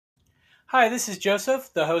Hi, this is Joseph,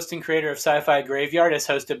 the host and creator of Sci-Fi Graveyard, as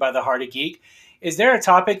hosted by the Heart of Geek. Is there a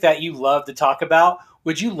topic that you love to talk about?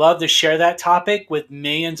 Would you love to share that topic with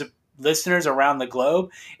millions of listeners around the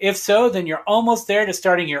globe? If so, then you're almost there to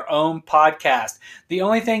starting your own podcast. The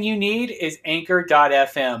only thing you need is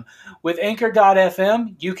Anchor.fm. With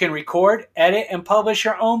Anchor.fm, you can record, edit, and publish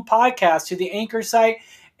your own podcast to the Anchor site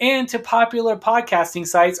and to popular podcasting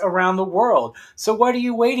sites around the world. So what are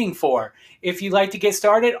you waiting for? If you'd like to get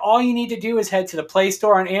started, all you need to do is head to the Play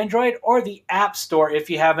Store on Android or the App Store if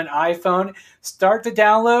you have an iPhone. Start the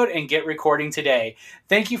download and get recording today.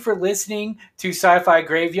 Thank you for listening to Sci-Fi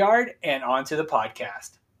Graveyard, and on to the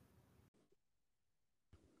podcast.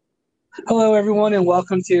 Hello, everyone, and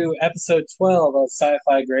welcome to episode 12 of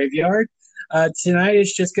Sci-Fi Graveyard. Tonight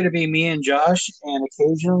is just going to be me and Josh, and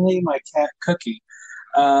occasionally my cat Cookie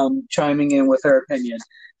chiming in with her opinion.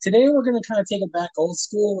 Today we're going to kind of take it back old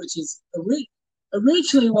school, which is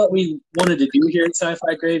originally what we wanted to do here at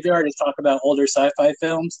Sci-Fi Graveyard, is talk about older sci-fi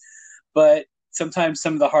films, but sometimes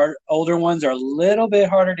some of the older ones are a little bit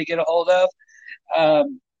harder to get a hold of,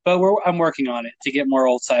 but I'm working on it to get more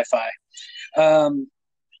old sci-fi.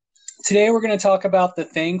 Today we're going to talk about The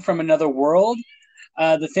Thing from Another World.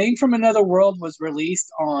 The Thing from Another World was released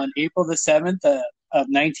on April the 7th of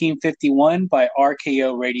 1951 by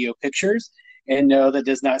RKO Radio Pictures. And no, that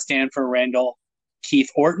does not stand for Randall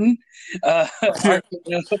Keith Orton.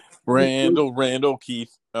 Randall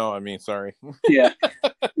Keith. Oh, I mean, sorry. Yeah.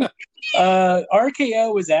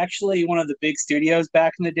 RKO was actually one of the big studios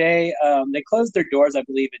back in the day. They closed their doors, I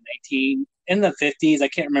believe, in the 50s. I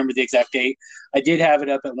can't remember the exact date. I did have it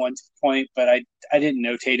up at one point, but I didn't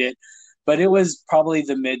notate it. But it was probably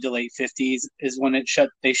the mid to late 50s is when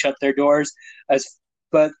they shut their doors.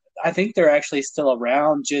 But I think they're actually still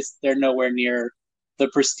around, just they're nowhere near the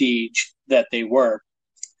prestige that they were.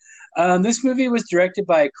 This movie was directed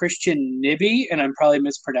by Christian Nyby, and I'm probably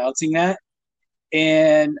mispronouncing that.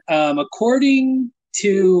 And according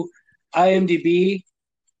to IMDb,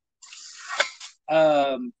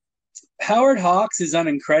 Howard Hawks is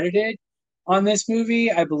uncredited on this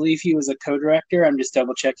movie. I believe he was a co-director. I'm just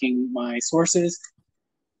double-checking my sources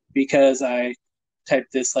because I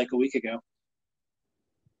typed this like a week ago.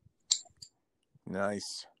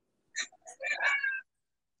 Nice.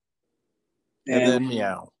 And then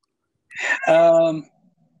meow.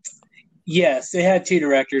 Yes, it had two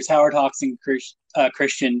directors, Howard Hawks and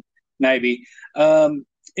Christian Nyby. And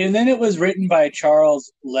then it was written by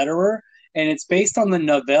Charles Lederer, and it's based on the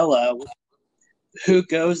novella Who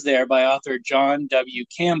Goes There by author John W.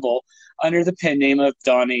 Campbell under the pen name of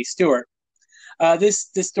Don A. Stewart. This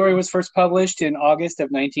story was first published in August of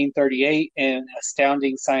 1938 in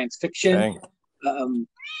Astounding Science Fiction.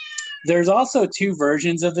 There's also two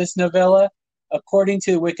versions of this novella. According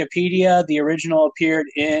to Wikipedia, the original appeared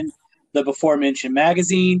in the before-mentioned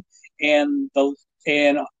magazine and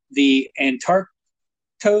the Antarctos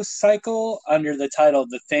cycle under the title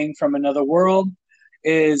 "The Thing from Another World"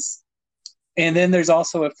 and then there's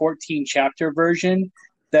also a 14-chapter version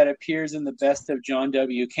that appears in the Best of John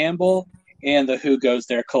W. Campbell and the Who Goes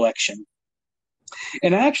There collection.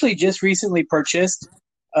 And I actually just recently purchased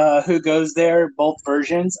Who Goes There, both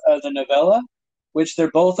versions of the novella, which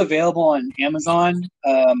they're both available on Amazon.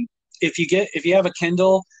 If you have a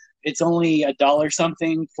Kindle, it's only $1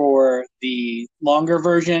 something for the longer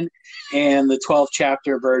version, and the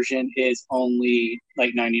 12-chapter version is only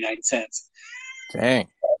like 99 cents. Dang.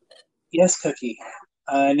 Yes, Cookie.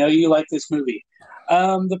 I know you like this movie.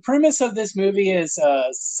 The premise of this movie is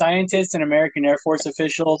scientists and American Air Force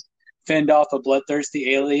officials fend off a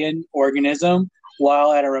bloodthirsty alien organism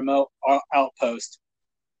while at a remote outpost.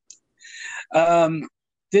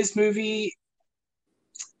 This movie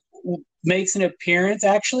makes an appearance,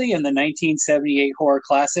 actually, in the 1978 horror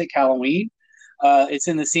classic Halloween. It's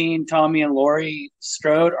in the scene Tommy and Laurie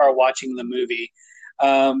Strode are watching the movie.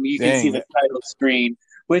 You can see the title screen.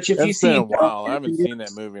 Which, if you've seen, it's been a while. I haven't seen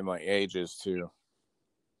that movie in like ages, too.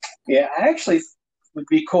 Yeah, I actually would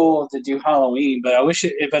be cool to do Halloween, but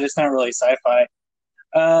but it's not really sci-fi.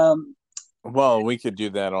 Well, we could do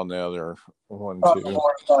that on the other one too. The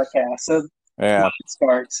horror podcast. So yeah, it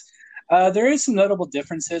starts. There is some notable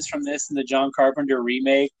differences from this and the John Carpenter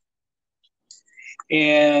remake,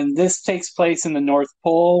 and this takes place in the North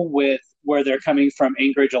Pole where they're coming from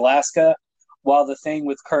Anchorage, Alaska, while The Thing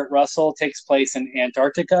with Kurt Russell takes place in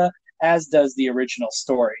Antarctica, as does the original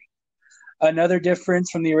story. Another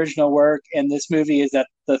difference from the original work in this movie is that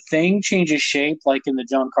The Thing changes shape, like in the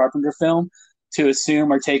John Carpenter film, to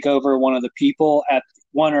assume or take over one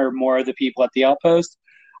or more of the people at the outpost.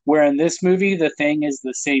 Where in this movie, The Thing is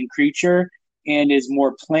the same creature. and is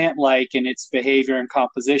more plant-like in its behavior and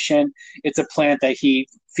composition. It's a plant that he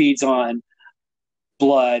feeds on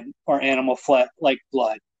blood or animal flesh, like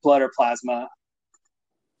blood or plasma.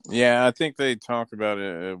 Yeah, I think they talked about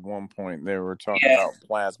it at one point. They were talking about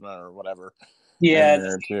plasma or whatever. Yeah, in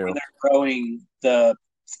there too. when they're growing the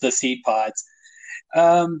seed pods.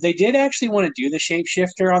 They did actually want to do the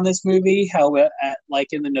shapeshifter on this movie, like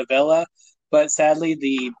in the novella, but sadly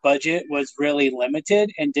the budget was really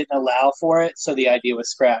limited and didn't allow for it, so the idea was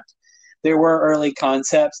scrapped. There were early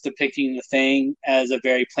concepts depicting the Thing as a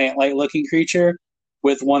very plant-like looking creature,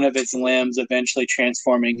 with one of its limbs eventually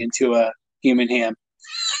transforming into a human hand.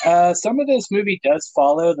 Some of this movie does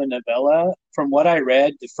follow the novella. From what I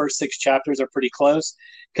read, the first 6 chapters are pretty close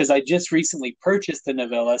because I just recently purchased the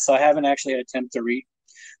novella, so I haven't actually had a attempt to read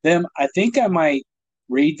them. I think I might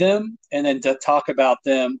read them and then talk about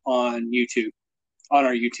them on YouTube, on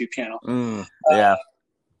our YouTube channel. Yeah.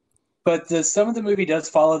 But some of the movie does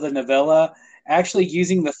follow the novella, actually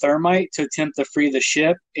using the thermite to attempt to free the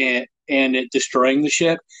ship and it destroying the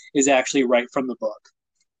ship is actually right from the book,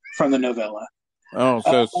 from the novella. Oh,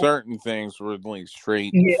 so certain things were like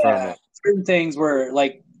straight from it. Certain things were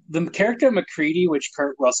like the character MacReady, which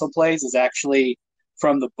Kurt Russell plays, is actually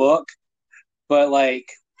from the book, but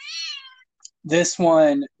like this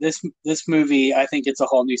movie, I think it's a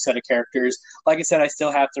whole new set of characters. Like I said, I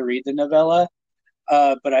still have to read the novella,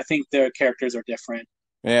 but I think the characters are different.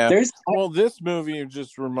 Yeah. Well, this movie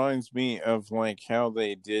just reminds me of like how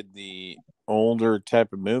they did the older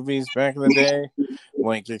type of movies back in the day,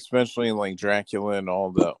 like especially like Dracula and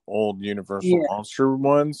all the old Universal Monster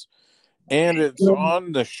ones. And it's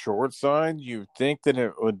on the short side. You'd think that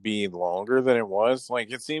it would be longer than it was.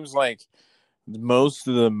 Like it seems like most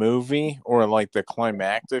of the movie or like the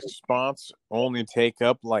climactic spots only take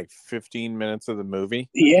up like 15 minutes of the movie.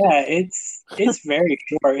 Yeah, it's very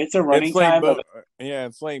short. It's a running time.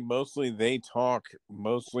 It's like mostly they talk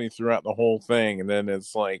mostly throughout the whole thing, and then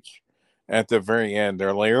it's like at the very end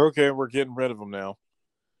they're like, okay, we're getting rid of them now.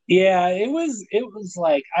 Yeah, it was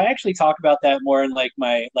like I actually talk about that more in like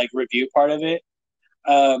my like review part of it.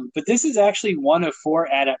 But this is actually one of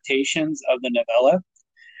 4 adaptations of the novella.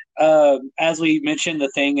 As we mentioned,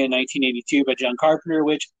 The Thing in 1982 by John Carpenter,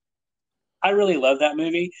 which I really love that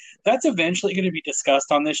movie. That's eventually going to be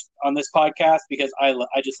discussed on this podcast because I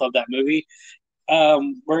just love that movie.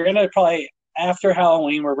 We're gonna probably after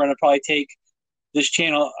Halloween, we're gonna probably take this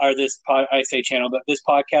channel or this I say channel, but this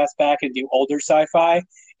podcast back and do older sci-fi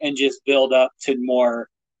and just build up to more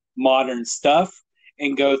modern stuff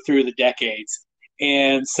and go through the decades.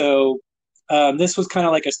 And so this was kind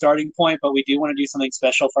of like a starting point, but we do want to do something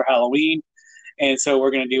special for Halloween. And so we're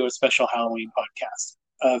going to do a special Halloween podcast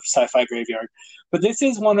of Sci-Fi Graveyard. But this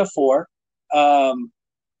is one of 4.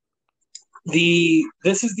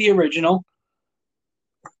 This is the original.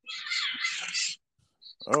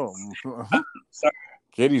 Oh, sorry.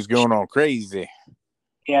 Kitty's going all crazy.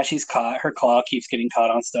 Yeah, she's caught. Her claw keeps getting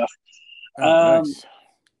caught on stuff. Nice.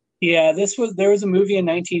 Yeah, there was a movie in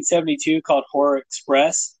 1972 called Horror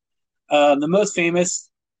Express. The most famous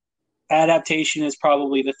adaptation is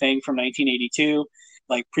probably The Thing from 1982,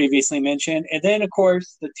 like previously mentioned. And then, of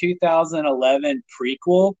course, the 2011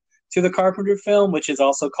 prequel to the Carpenter film, which is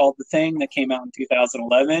also called The Thing, that came out in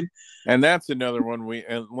 2011. And that's another one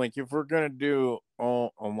like if we're going to do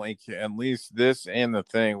all like at least this and The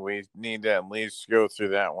Thing, we need to at least go through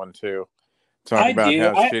that one too. Talk about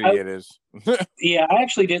how shitty it is. Yeah, I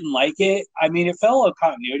actually didn't like it. I mean, it fell on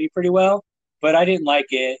continuity pretty well, but I didn't like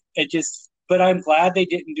it. But I'm glad they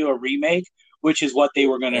didn't do a remake, which is what they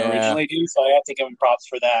were going to originally do. So I have to give them props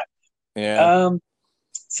for that. Yeah.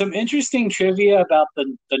 Some interesting trivia about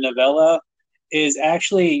the novella is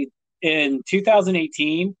actually in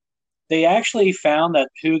 2018, they actually found that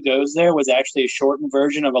Who Goes There was actually a shortened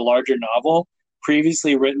version of a larger novel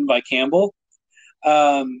previously written by Campbell.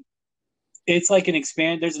 It's like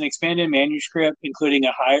there's an expanded manuscript, including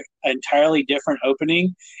an entirely different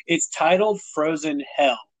opening. It's titled Frozen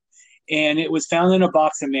Hell, and it was found in a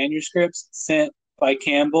box of manuscripts sent by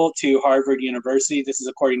Campbell to Harvard University. This is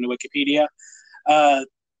according to Wikipedia.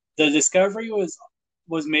 The discovery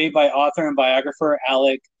was made by author and biographer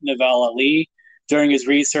Alec Navala-Lee during his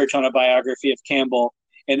research on a biography of Campbell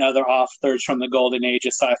and other authors from the golden age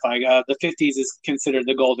of sci-fi. The 50s is considered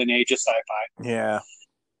the golden age of sci-fi. Yeah.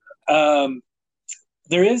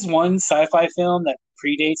 There is one sci-fi film that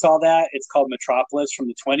predates all that. It's called Metropolis from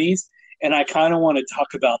the 20s, and I kind of want to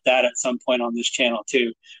talk about that at some point on this channel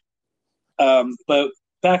too. But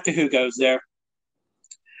back to Who Goes There.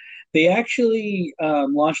 They actually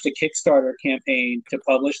launched a Kickstarter campaign to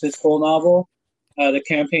publish this full novel. The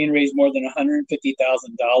campaign raised more than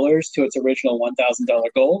 $150,000 to its original $1,000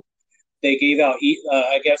 goal. They gave out,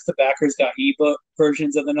 I guess the backers got ebook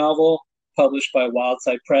versions of the novel published by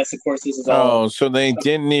Wildside Press. Of course, this is all. Oh, so they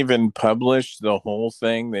didn't even publish the whole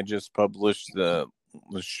thing. They just published the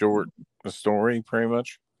short story, pretty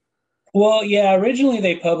much. Well, yeah, originally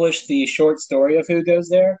they published the short story of Who Goes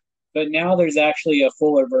There, but now there's actually a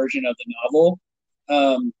fuller version of the novel.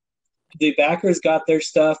 Um, the backers got their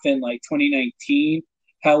stuff in like 2019.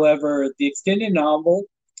 However, the extended novel,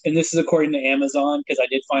 and this is according to Amazon, because I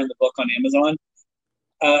did find the book on Amazon,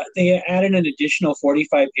 they added an additional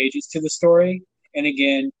 45 pages to the story. And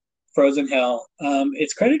again, Frozen Hell.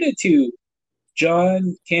 It's credited to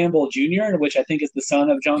John Campbell Jr., which I think is the son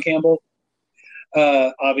of John Campbell.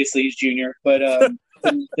 Obviously, he's Junior, but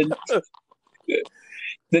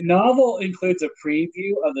the novel includes a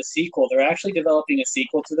preview of the sequel. They're actually developing a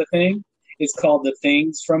sequel to The Thing. It's called The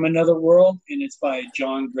Things from Another World, and it's by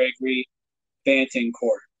John Gregory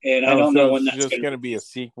Bantincourt. And I don't know when that's just going to be a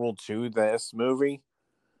sequel to this movie.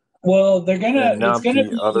 Well, they're gonna. And not it's gonna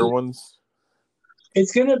the be, other ones.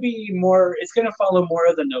 It's gonna be more. It's gonna follow more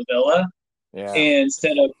of the novella. Yeah.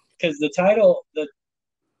 Instead of, because the title,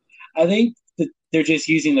 I think that they're just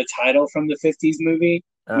using the title from the '50s movie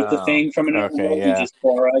with The Thing from Another World and just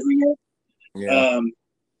polarizing it. Yeah.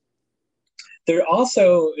 There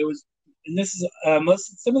also, it was, and this is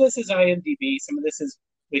some of this is IMDb, some of this is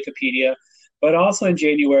Wikipedia, but also in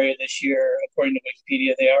January of this year, according to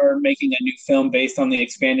Wikipedia, they are making a new film based on the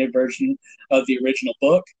expanded version of the original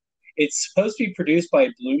book. It's supposed to be produced by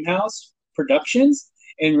Blumhouse Productions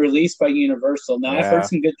and released by Universal. Now, I've heard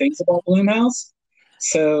some good things about Blumhouse.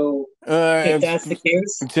 So, if that's the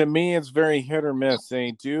case, to me, it's very hit or miss.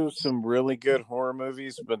 They do some really good horror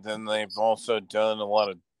movies, but then they've also done a lot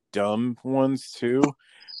of dumb ones too.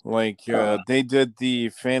 Like they did the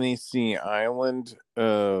Fantasy Island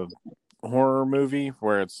horror movie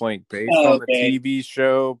where it's like based on the TV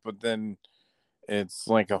show, but then it's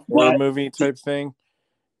like a horror movie type thing.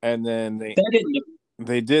 And then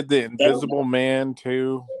they did the Invisible Man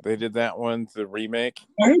too. They did that one, the remake.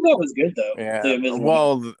 I heard that was good though. Yeah,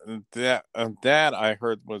 well, that I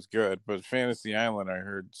heard was good, but Fantasy Island I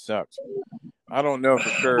heard sucked. I don't know for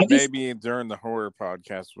sure. Maybe during the horror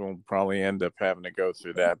podcast we'll probably end up having to go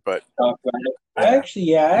through that. But I actually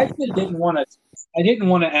didn't want to. I didn't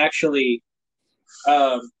want to actually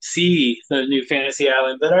see the new Fantasy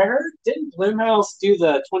Island, but I heard, didn't Blumhouse do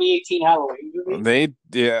the 2018 Halloween movie?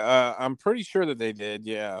 I'm pretty sure that they did,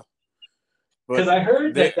 yeah. Because I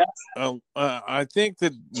heard that's. I think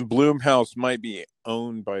that Blumhouse might be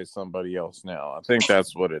owned by somebody else now. I think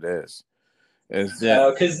that's what it is. Is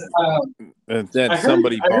that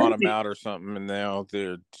somebody bought them out or something, and now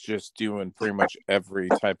they're just doing pretty much every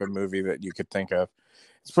type of movie that you could think of.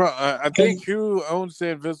 I think who owns the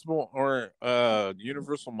Invisible or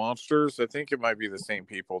Universal Monsters? I think it might be the same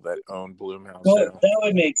people that own Blumhouse. Well, that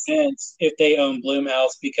would make sense if they own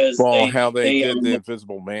Blumhouse because how they did the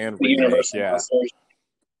Invisible Man remake, yeah. Monsters.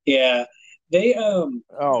 Yeah, they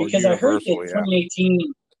because I heard that 2018.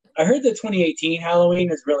 I heard the 2018 Halloween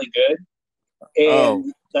is really good,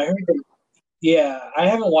 and I heard that. Yeah, I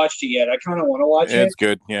haven't watched it yet. I kind of want to watch it. It's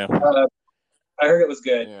good, yeah. I heard it was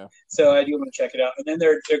good, so I do want to check it out. And then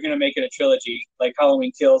they're going to make it a trilogy, like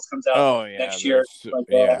Halloween Kills comes out next year. Like,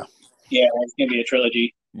 it's going to be a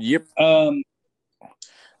trilogy. Yep.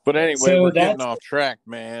 But anyway, we're getting off track,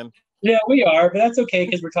 man. Yeah, we are, but that's okay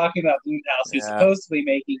because we're talking about Blumhouse, who's supposed to be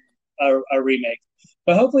making a remake.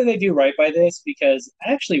 But hopefully they do right by this because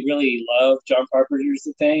I actually really love John Carpenter's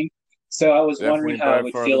The Thing. So I was wondering how I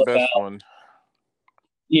would feel about.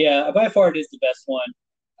 Yeah, by far it is the best one.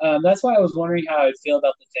 That's why I was wondering how I'd feel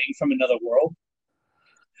about The Thing from Another World.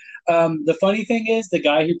 The funny thing is, the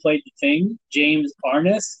guy who played The Thing, James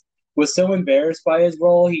Arness, was so embarrassed by his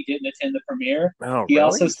role, he didn't attend the premiere. He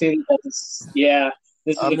also stated that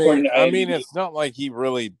this is according to IMDb. I mean, it's not like he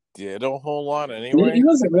really did a whole lot anyway. He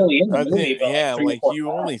wasn't really in the movie. Like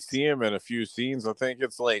you only see him in a few scenes. I think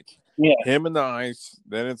it's like him in the ice,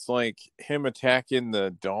 then it's like him attacking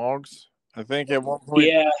the dogs, I think at one point.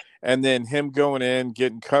 Yeah. And then him going in,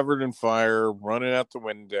 getting covered in fire, running out the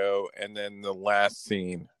window, and then the last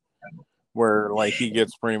scene where like he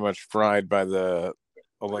gets pretty much fried by the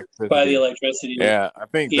electricity. Yeah, I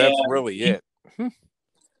think that's really it.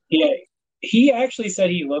 Yeah. He actually said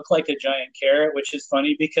he looked like a giant carrot, which is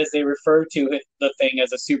funny because they refer to the Thing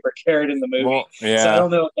as a super carrot in the movie. Well, yeah. So I don't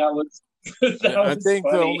know if that was. I think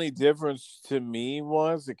the only difference to me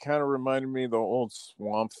was it kind of reminded me of the old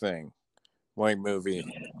Swamp Thing, like movie,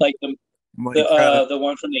 like the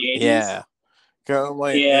one from the 80s. Yeah, kind of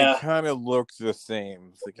like it kind of looked the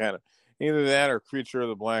same. It kind of Either that or Creature of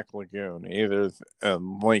the Black Lagoon.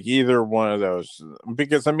 Like either one of those.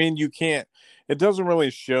 Because I mean, you can't. It doesn't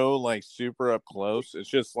really show like super up close. It's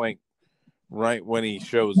just like right when he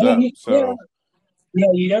shows Yeah, up. yeah, So yeah.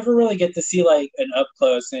 You never really get to see like an up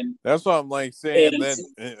close, that's what I'm like saying. and That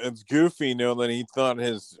it's goofy, that he thought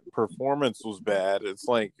his performance was bad. It's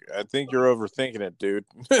like I think you're overthinking it, dude.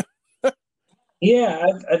 yeah,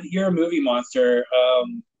 you're a movie monster.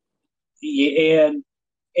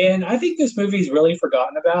 And I think this movie's really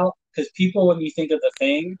forgotten about because people, when you think of The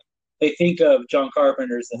Thing, they think of John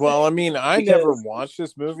Carpenter's The Well, I Thing. mean, I never Because watched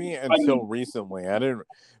this movie I until mean, recently. I didn't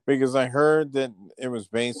because I heard that it was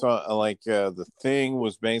based on The Thing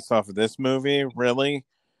was based off of this movie, really.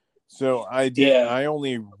 So I did. yeah, I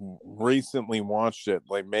only recently watched it,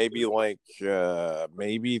 like maybe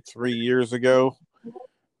 3 years ago,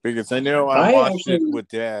 because I know I I watched it actually, with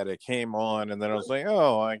Dad. It came on, and then I was like,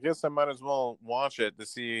 "Oh, I guess I might as well watch it to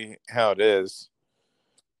see how it is."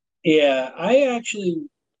 yeah, I actually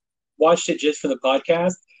watched it just for the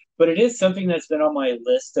podcast, but it is something that's been on my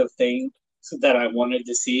list of things that I wanted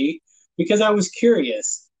to see because I was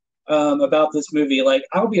curious about this movie. Like,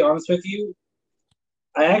 I'll be honest with you,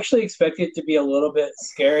 I actually expect it to be a little bit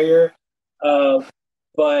scarier, uh,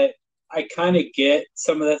 but I kind of get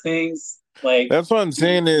some of the things. Like That's what I'm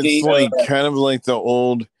saying. It's the like kind of like the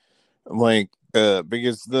old,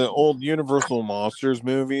 because the old Universal Monsters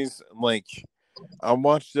movies, like I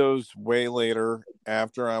watched those way later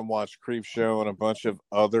after I watched Creepshow and a bunch of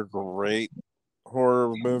other great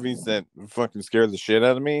horror movies that fucking scared the shit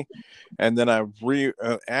out of me. And then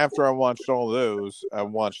after I watched all those, I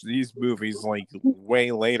watched these movies like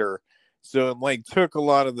way later. So it like took a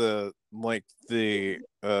lot of the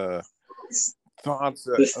thoughts.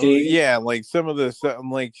 the sting. Yeah, like some of the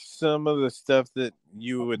stuff that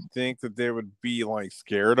you would think that they would be like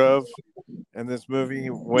scared of in this movie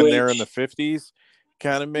when they're in the Which 50s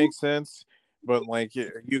kind of makes sense, but like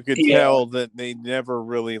you could yeah, tell that they never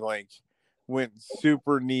really like went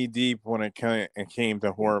super knee deep when it came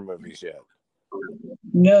to horror movies yet.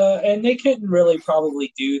 no, and they couldn't really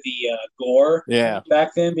probably do the gore Yeah,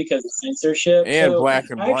 back then because of censorship. and So black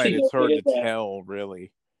and I white, actually it's hard notated to that. tell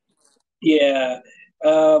really. Yeah,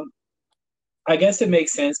 um, I guess it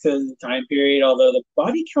makes sense because of the time period. Although the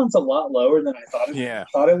body count's a lot lower than I Yeah,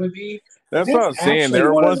 thought it would be. that's what That's I'm saying. actually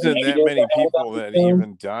There one of the wasn't that negatives many I had about people the that film.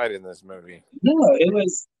 even died in this movie. No,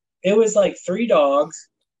 it was like three dogs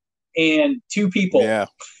and two people, Yeah,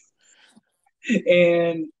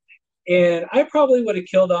 and I probably would have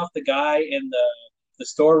killed off the guy in the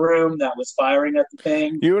storeroom that was firing at the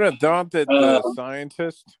thing. you would have thought that the Um,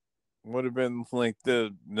 scientist would have been like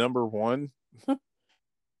the number one,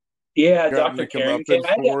 yeah, gotten Dr. the Carrington.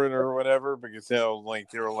 comeuppance for it or whatever, because they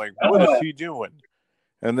were like, what is Uh, he doing?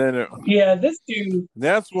 And then yeah, this dude.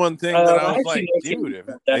 that's one thing that I I was actually like, dude, notated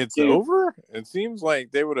if that it's too. over, it seems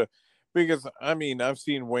like they would have. Because I mean, I've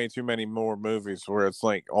seen way too many more movies where it's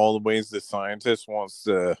like all the ways the scientist wants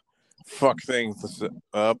to fuck things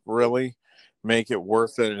up, really make it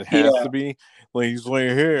worse than it has Yeah, to be. Like he's like,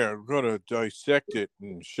 "Hey, I'm gonna dissect it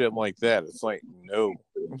and shit like that." It's like, no,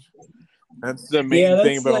 that's the yeah, main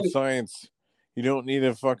thing that's about like science. You don't need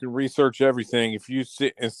to fucking research everything. If you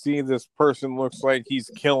see this person looks like he's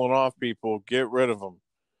killing off people, get rid of him.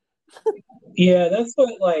 yeah, that's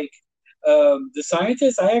what like the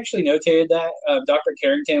scientist. I actually notated that Dr.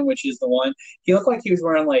 Carrington, which is the one, he looked like he was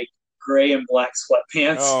wearing like gray and black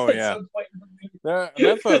sweatpants Oh at yeah, some point in the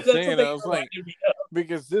that's what movie. I'm That's what saying. they I was like, reminded me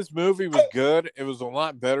because this movie was good. It was a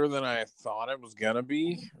lot better than I thought it was gonna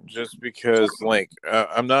be. Just because, like,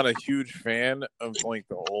 I'm not a huge fan of like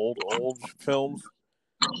the old films,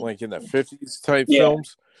 like in the '50s type of. Yeah,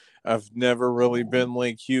 films. I've never really been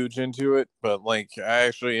like huge into it, but like I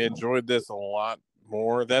actually enjoyed this a lot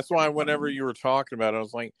more. That's why whenever you were talking about it, I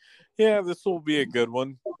was like, yeah, this will be a good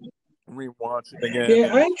one. Rewatch it again yeah.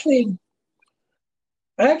 and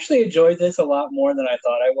I actually enjoyed this a lot more than I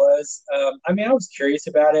thought I was. I mean, I was curious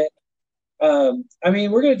about it. I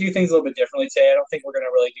mean, we're going to do things a little bit differently today. I don't think we're going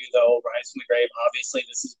to really do the whole Rise from the Grave. Obviously,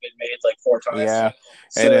 this has been made like four times. yeah,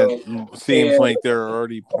 and it So, seems and, like they're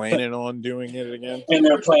already planning on doing it again. and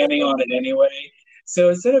they're planning on it anyway. So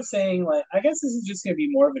instead of saying like, I guess this is just going to be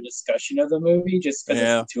more of a discussion of the movie, just because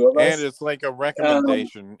it's Yeah, the two of and us. it's like a Um,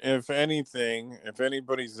 recommendation. If anything, if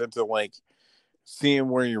anybody's into like seeing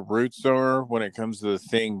where your roots are when it comes to the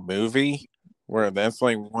Thing movie, where that's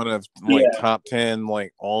like one of like yeah, top 10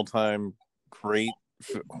 like all time great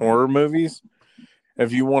horror movies.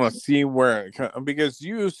 If you want to see where because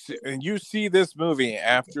you see this movie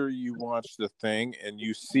after you watch the Thing and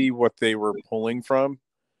you see what they were pulling from,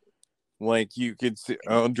 like you could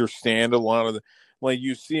understand a lot of the like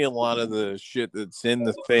you see a lot of the shit that's in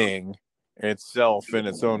the Thing itself in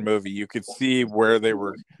its own movie. You could see where they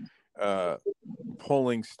were uh,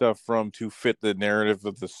 pulling stuff from to fit the narrative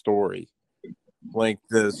of the story. Like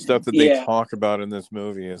the stuff that they Yeah. talk about in this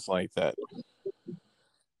movie is like that.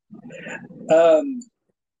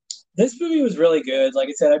 This movie was really good. Like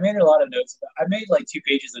I said, I made a lot of notes. I made like 2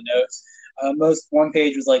 pages of notes. Most one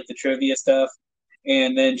page was like the trivia stuff,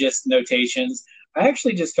 and then just notations. I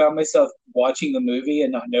actually just found myself watching the movie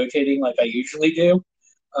and not notating like I usually do,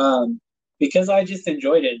 because I just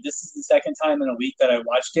enjoyed it. This is the second time in a week that I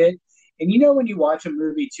watched it, and you know when you watch a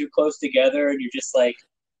movie too close together and you're just like,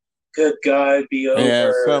 "Good God, be over!"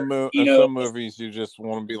 Yeah, You know, some movies you just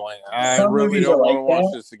want to be like, I some really movies are don't want like to watch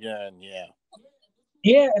that. this again. Yeah.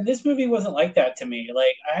 Yeah, and this movie wasn't like that to me.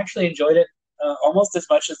 Like, I actually enjoyed it almost as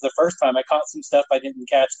much as the first time. I caught some stuff I didn't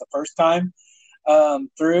catch the first time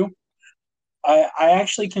through. I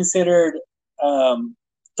actually considered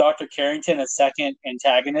Dr. Carrington a second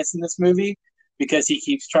antagonist in this movie because he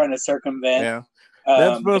keeps trying to circumvent Yeah.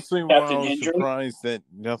 That's mostly why I Captain was Hendry. surprised that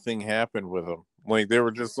nothing happened with him. Like they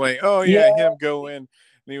were just like, oh Yeah, yeah, him go in, and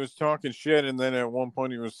he was talking shit, and then at one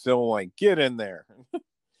point he was still like, get in there.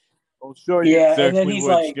 I'll show you yeah, and then exactly he's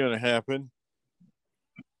what's like, gonna happen.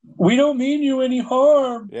 "We don't mean you any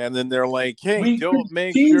harm. Yeah, and then they're like, hey, We don't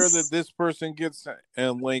make sure that peace." this person gets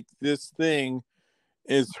and like this thing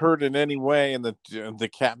is hurt in any way, and the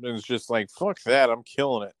captain's just like, fuck that, I'm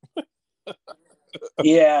killing it.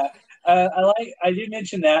 Yeah, I did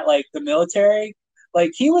mention that like the military, like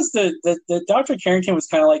he was the Dr. Carrington was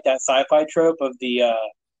kind of like that sci-fi trope of the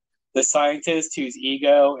scientist whose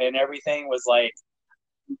ego and everything was like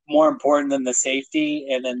more important than the safety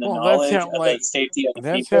and then the Well, that's knowledge how of the like safety of the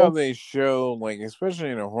that's how people. they show like, especially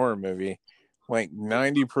in a horror movie, like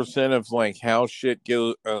 90% of like how shit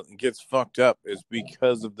gets fucked up is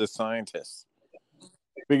because of the scientists.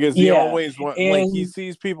 Because he Yeah, always want like he and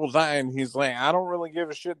sees people dying, he's like, I don't really give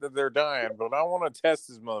a shit that they're dying, but I want to test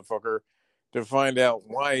this motherfucker to find out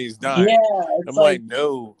why he's yeah, dying. it's I'm like, like,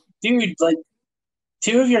 no. dude, like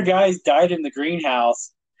 2 of your guys died in the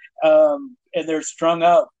greenhouse, and they're strung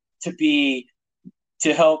up to be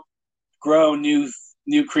to help grow new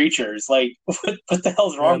creatures. Like, what the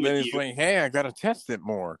hell's Yeah, wrong and with then he's you? like, hey, I gotta test it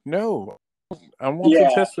more. No, I want to Yeah.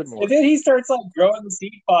 test it And more. then he starts like growing the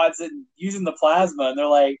seed pods and using the plasma, and they're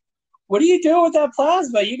like, "What are you doing with that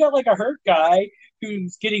plasma? You got like a hurt guy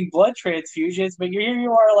who's getting blood transfusions, but here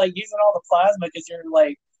you are like using all the plasma because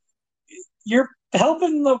you're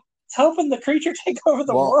helping the creature take over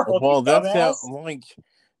the world, you Well, that's how dumbass." like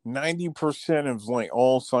 90% of like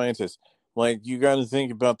all scientists. Like you got to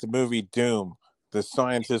think about the movie Doom. The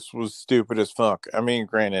scientist was stupid as fuck. I mean,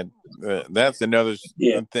 granted, that's another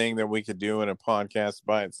Yeah. thing that we could do in a podcast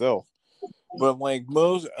by itself. But like We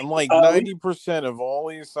 90% of all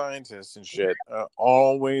these scientists and shit are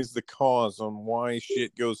always the cause on why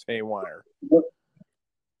shit goes haywire.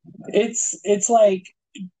 it's like,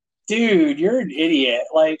 dude, you're an idiot.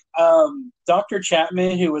 Like, Dr.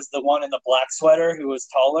 Chapman, who was the one in the black sweater, who was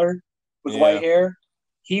taller with white Yeah, hair,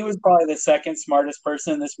 he was probably the second smartest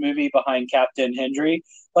person in this movie behind Captain Hendry.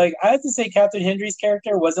 Like, I have to say, Captain Hendry's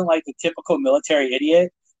character wasn't like the typical military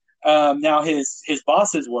idiot. Now his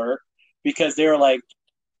bosses were because they were like,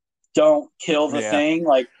 "Don't kill the yeah. thing,"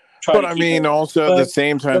 like try But to I keep it. mean, also at the But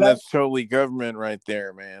same time, but that's totally government right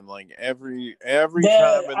there, man. Like every that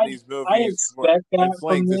time in these I movies, expect that it's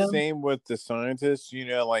like from the them. same with the scientists. You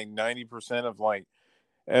know, like 90% of like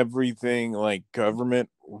everything, like government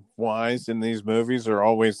wise, in these movies are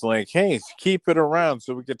always like, "Hey, keep it around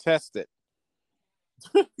so we could test it."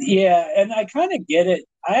 Yeah, and I kind of get it.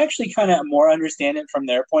 I actually kind of more understand it from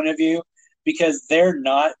their point of view because they're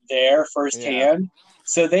not there Yeah, firsthand,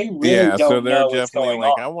 so they really yeah. So don't they're know what's definitely going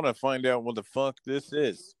like, on. I want to find out what the fuck this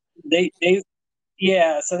is. They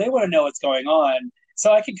yeah, so they want to know what's going on.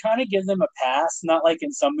 So I can kind of give them a pass, not like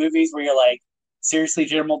in some movies where you're like, seriously,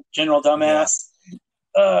 General Yeah. Dumbass.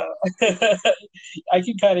 Uh, I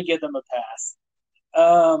can kind of give them a pass.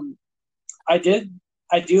 Um, I did.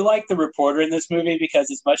 I do like the reporter in this movie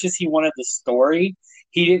because as much as he wanted the story,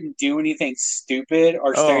 he didn't do anything stupid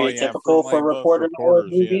or Oh yeah, for stereotypical for like a most reporter in a horror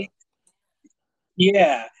reporters, yeah, movie.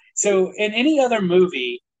 Yeah. So in any other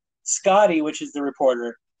movie, Scotty, which is the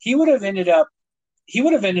reporter, he would have ended up a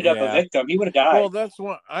yeah. victim. He would have died.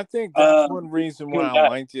 Well, I think that's Um, one reason he why would I have died.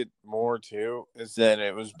 liked it more too, is that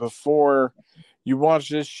it was before you watch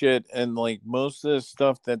this shit, and like most of the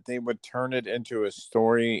stuff that they would turn it into a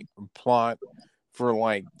story plot for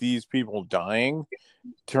like these people dying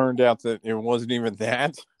turned out that it wasn't even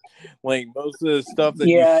that. Like most of the stuff that you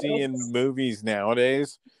Yeah, see in movies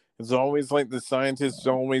nowadays It's always like the scientists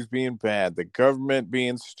always being bad, the government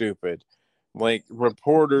being stupid, like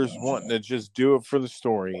reporters wanting to just do it for the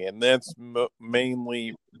story, and that's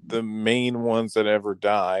mainly the main ones that ever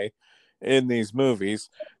die in these movies.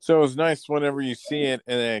 So it's nice whenever you see it,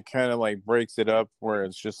 and it kind of like breaks it up where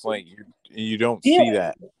it's just like you don't Yeah, see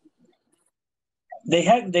that.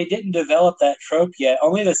 they didn't develop that trope yet.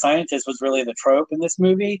 Only the scientist was really the trope in this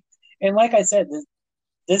movie. And like I said,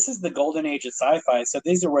 this is the golden age of sci-fi, so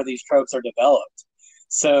these are where these tropes are developed.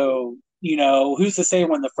 So, who's to say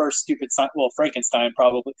when the first Frankenstein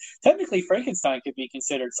probably, technically Frankenstein could be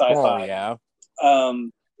considered Oh sci-fi, yeah,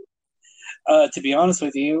 to be honest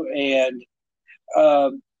with you. And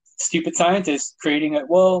stupid scientists creating it.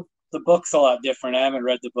 Well, the book's a lot different. I haven't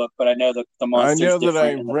read the book, but I know the I monster's know that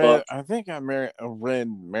I different in the book. read. I think I read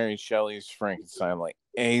Mary Shelley's Frankenstein like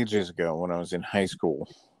ages ago when I was in high school,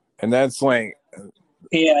 and that's like,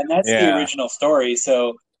 Yeah, and that's the yeah, original story.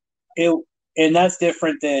 So it and that's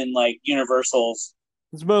different than like Universal's.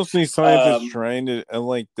 it's mostly scientists Um, trying to, and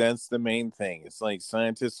like that's the main thing. It's like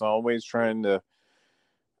scientists always trying to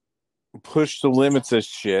push the limits of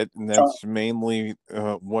shit, and that's mainly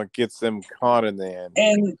what gets them caught in the end.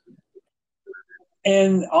 and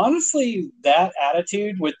and honestly, that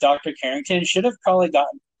attitude with Dr. Carrington should have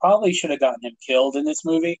gotten him killed in this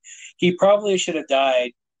movie. He probably should have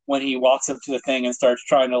died when he walks up to the thing and starts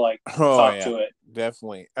trying to like Oh talk yeah, to it.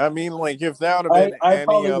 definitely. I mean, like if that would have been I any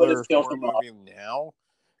probably would have other killed horror him off. movie now,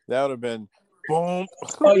 that would have been boom.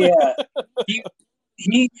 Oh yeah, he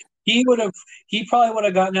he he would have he probably would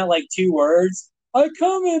have gotten out like 2 words. I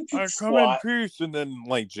come in I come in squat. peace, and then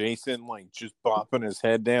like Jason, like just bopping his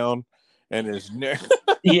head down and his neck.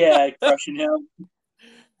 Yeah, crushing him.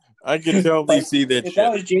 I could totally Like see that if that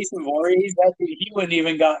shit. was Jason Voorhees, he wouldn't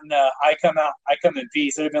even gotten I come in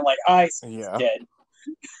peace. It would have been like ice Yeah. dead.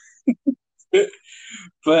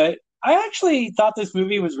 But I actually thought this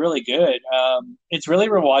movie was really good. It's really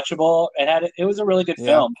rewatchable. It was a really good Yeah.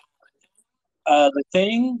 film. The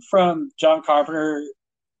Thing from John Carpenter,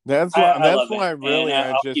 That's I why love it, I and really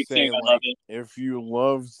I I'll just keep saying say I love like it. if you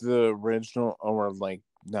love the original or like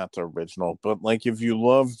not the original, but like if you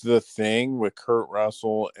love the Thing with Kurt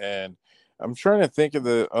Russell and I'm trying to think of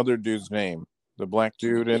the other dude's name, the black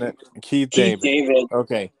dude in it, Keith Keith David. David,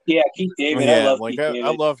 Okay. yeah, Keith David. I Yeah, love like Keith I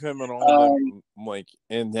David. love him and all the Um, like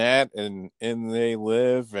in that and in They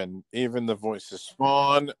Live and even the voice of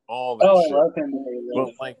Spawn, all that I shit. love him.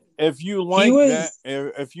 But like, if you He like that, was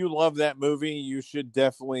if you love that movie, you should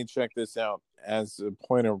definitely check this out as a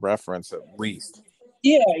point of reference, at least.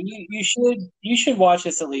 Yeah, you should watch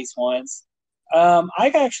this at least once.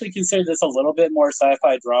 I actually consider this a little bit more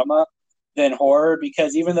sci-fi drama than horror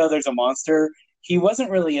because even though there's a monster, he wasn't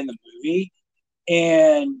really in the movie,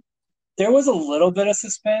 and there was a little bit of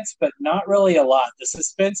suspense, but not really a lot. The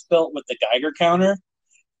suspense built with the Geiger counter,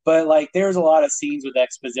 but like there's a lot of scenes with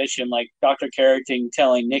exposition, like Dr. Carrington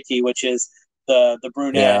telling Nikki, which is the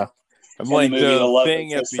brunette Yeah, and in the like movie, the the love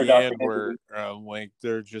thing at interest for the Dr. end Henry. where like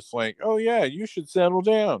they're just like, "Oh yeah, you should settle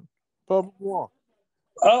down." Blah blah blah.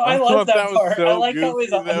 Oh, I I like thought that that was part. I so like how his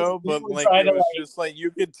goofy eyes though, but were like trying it to was like. just like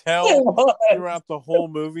you could It tell was. throughout the whole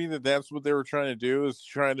movie that that's what they were trying to do is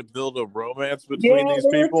trying to build a romance Yeah, between these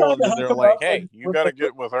they were people, trying and to then hook they're him like, up "Hey, you with got the. to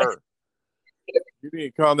get with her. You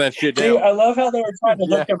need to calm that shit They, down." I love how they were trying to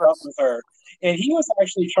hook him up Yes. with her, and he was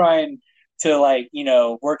actually trying to like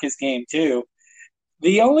work his game too.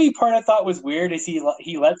 The only part I thought was weird is he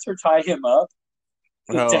lets her tie him up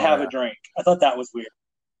to Oh have a yeah. drink. I thought that was weird,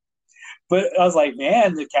 but I was like,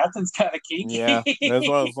 man, the captain's kind of Yeah, that's kinky.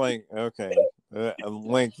 why I was like, okay,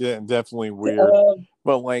 Link, yeah, definitely weird, um,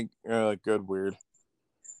 but like, good weird.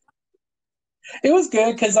 it was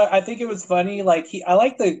good because I think it was funny. Like I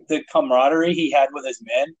like the camaraderie he had with his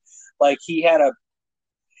men. Like he had a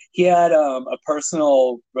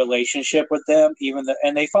personal relationship with them,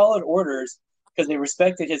 and they followed orders because they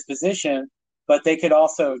respected his position, but they could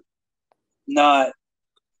also not.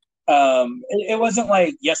 It wasn't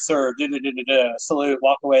like yes sir, salute,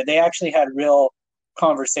 walk away. They actually had real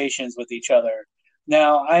conversations with each other.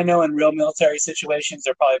 Now I know in real military situations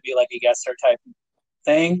there'll probably be like a yes sir type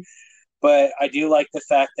thing, but I do like the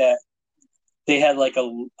fact that they had like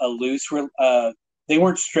a loose. They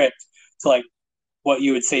weren't strict to like what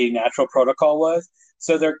you would say natural protocol was.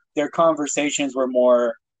 So their conversations were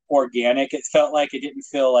more organic. It felt like it didn't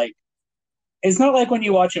feel like it's not like when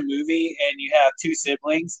you watch a movie and you have two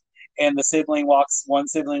siblings and one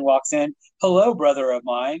sibling walks in, hello brother of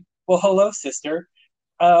mine. Well, hello sister.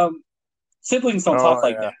 Siblings don't talk Oh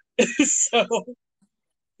like yeah, that. So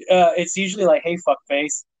it's usually like, hey fuck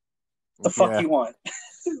face, the fuck yeah, you want,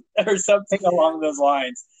 or something along those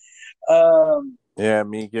lines. Um, Yeah,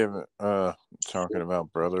 me giving talking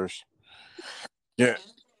about brothers. Yeah.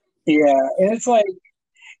 Yeah, and it's like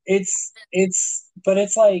but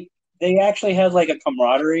it's like they actually had like a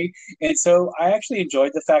camaraderie, and so I actually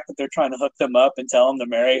enjoyed the fact that they're trying to hook them up and tell them to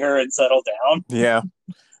marry her and settle down. Yeah.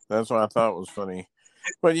 That's what I thought was funny.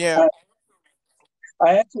 But yeah. Uh,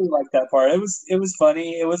 I actually liked that part. It was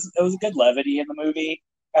funny. It was a good levity in the movie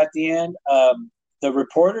at the end. The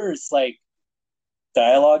reporter's like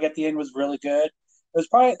dialogue at the end was really good. That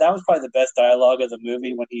was probably the best dialogue of the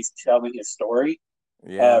movie when he's telling his story,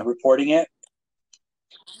 Yeah. reporting it.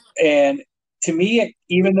 And to me,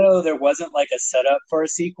 even though there wasn't like a setup for a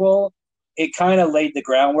sequel, it kind of laid the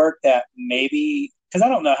groundwork that maybe because I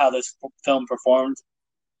don't know how this film performed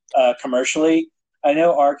commercially. I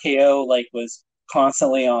know RKO like was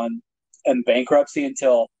constantly on in bankruptcy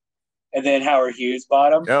until, and then Howard Hughes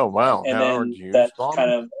bought them, Oh wow. and Howard then Hughes that bought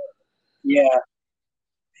kind him? of yeah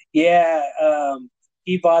yeah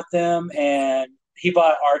he bought them and he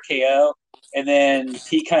bought RKO, and then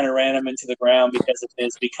he kind of ran him into the ground because of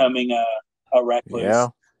his becoming a recluse. Yeah.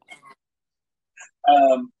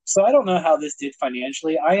 So I don't know how this did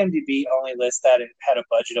financially. IMDb only lists that it had a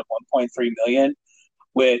budget of 1.3 million,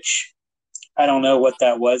 which I don't know what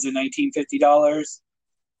that was in 1950 dollars,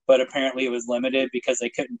 but apparently it was limited because they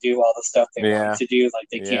couldn't do all the stuff they wanted Yeah. to do like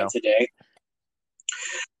they Yeah. can today.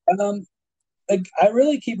 Um, I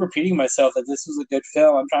really keep repeating myself that this was a good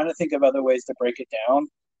film. I'm trying to think of other ways to break it down,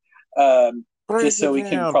 Break just so it we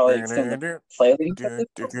can down. probably extend the play length of this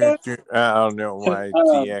podcast. I don't know why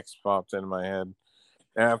Um, DX popped into my head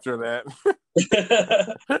after that.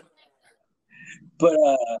 but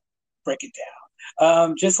break it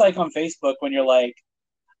down. Just like on Facebook when you're like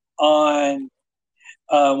on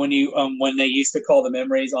when they used to call the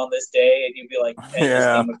memories on this day, and you'd be like, and his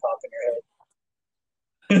Yeah. name would pop in your head.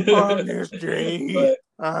 On this day, But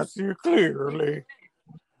I see clearly.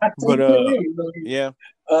 I But think yeah.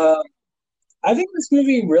 I think this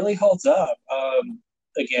movie really holds up.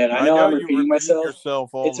 Again, I I know know I'm you repeating repeat myself. yourself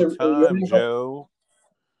all It's the a it time, really Joe.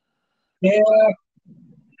 yeah.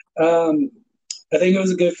 Um, I think it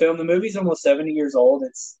was a good film. The movie's almost 70 years old.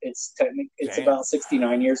 It's Damn. about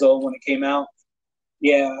 69 years old when it came out.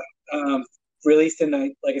 Yeah. Um, released in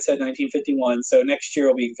like I said 1951. So next year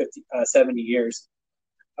will be 70 years.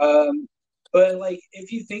 Um, but like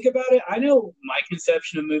if you think about it, I know my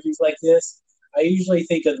conception of movies like this. I usually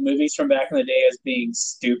think of the movies from back in the day as being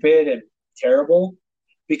stupid and terrible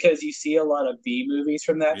because you see a lot of B movies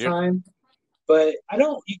from that Yep. time. But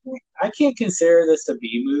I can't consider this a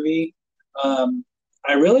B movie.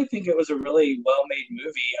 I really think it was a really well made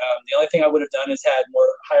movie. The only thing I would have done is had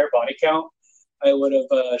higher body count. I would have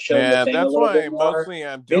shown the Yeah, thing a that's little why bit more. mostly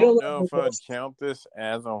I Made it a don't little know bit if more. I'd count this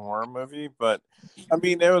as a horror movie, but I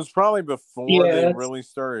mean, it was probably before Yeah, they that's really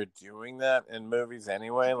started doing that in movies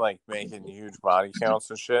anyway, like making huge body counts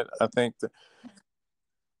and shit. I think that,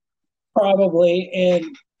 probably,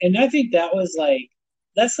 and I think that was like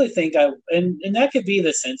that's the thing. And that could be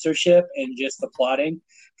the censorship and just the plotting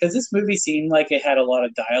because this movie seemed like it had a lot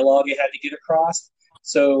of dialogue it had to get across.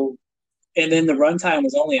 So and then the runtime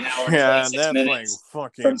was only an hour and yeah, 26 that's like minutes from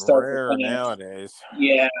fucking start to rare finish. nowadays.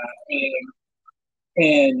 Yeah,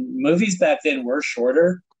 and movies back then were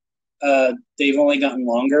shorter. They've only gotten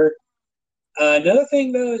longer. Another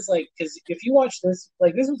thing though is like because if you watch this,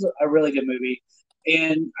 like this was a really good movie,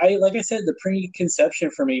 and like I said, the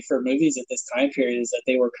preconception for me for movies at this time period is that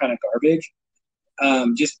they were kind of garbage.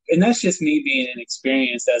 And that's just me being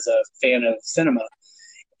inexperienced as a fan of cinema.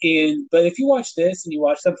 But if you watch this and you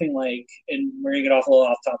watch something like, and we're gonna get off a little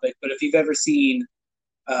off topic, but if you've ever seen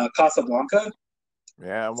Casablanca,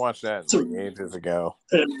 Yeah, I watched that it's like ages ago.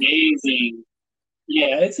 an amazing,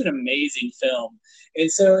 yeah, it's an amazing film.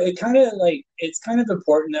 And so it's kind of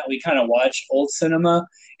important that we kind of watch old cinema,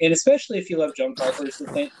 and especially if you love John Carpenter's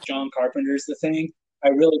The Thing. I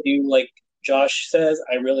really do like Josh says.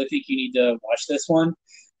 I really think you need to watch this one.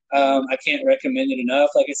 I can't recommend it enough.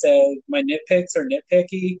 Like I said, my nitpicks are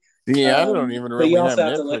nitpicky, Yeah, I don't even but you really have also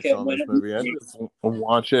have to look nitpicks at on when this it was movie. I made. just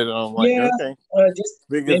watch it and I'm like, Yeah, okay. just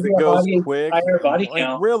Because maybe it a goes quick. higher body Like,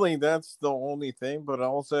 count. really, that's the only thing. But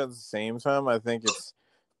also at the same time, I think it's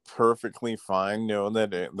perfectly fine knowing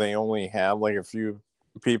that they only have like a few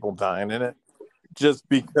people dying in it. Just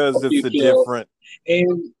because A it's few a kills, different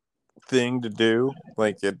and thing to do.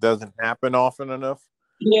 Like, it doesn't happen often enough.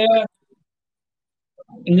 yeah,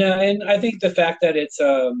 no, and I think the fact that it's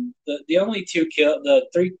the only two kill the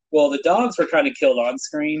three well the dogs were kind of killed on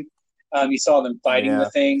screen. You saw them fighting the Yeah.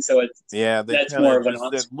 thing, so Yeah, they that's kind more of of an just,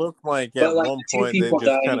 on. it looked like But at like one the two point they people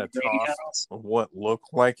just dying kind in of the tossed greenhouse. what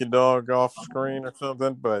looked like a dog off screen or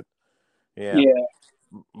something. But yeah.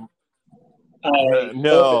 Yeah, I hope it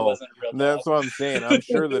No, wasn't a real that's dog. what I'm saying. I'm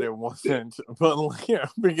sure that it wasn't, but like, yeah,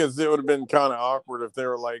 because it would have been kind of awkward if they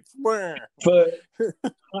were like, "Wah." But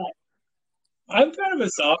I'm kind of a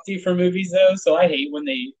softie for movies though, so I hate when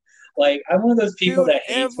they like. I'm one of those people Dude, that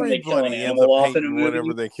hates when they kill an everybody ends up animal off in a hating whenever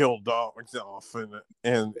movie. they kill dogs off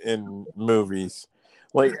in movies.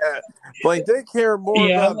 Like they care more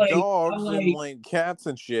Yeah, about I'm dogs and like, like cats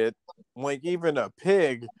and shit. Like even a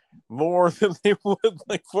pig more than they would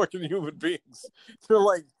like fucking human beings. They're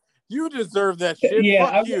like, you deserve that shit. yeah,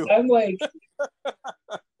 Fuck you. I'm like,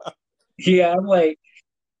 yeah, I'm like,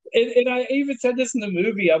 and I even said this in the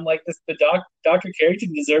movie. I'm like, the Dr.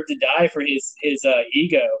 Carrington deserved to die for his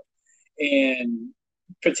ego and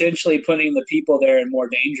potentially putting the people there in more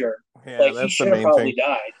danger. Yeah, Like he that's the should have main probably thing.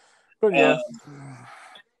 died. But yeah.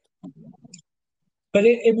 But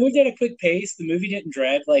it moved at a quick pace. The movie didn't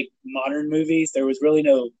drag like modern movies. There was really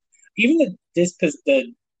no, even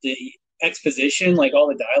the exposition, like all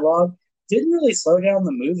the dialogue, didn't really slow down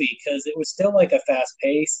the movie because it was still like a fast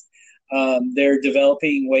pace. They're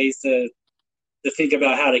developing ways to think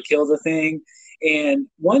about how to kill the thing. And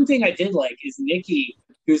one thing I did like is Nikki,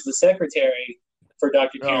 who's the secretary for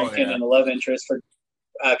Dr. Oh Carrington yeah. and the love interest for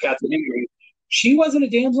Captain Henry. She wasn't a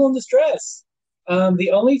damsel in distress.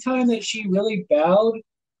 The only time that she really bowed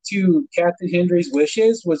to Captain Henry's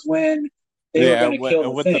wishes was when they were Yeah, going to kill the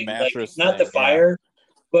with the thing, like mattress not the thing, yeah. fire,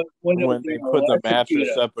 but when it was When being they put the mattress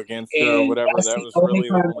electrocuted. up against her or And whatever, that's that the was only really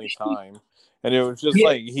the time only that she, time. And it was just yeah,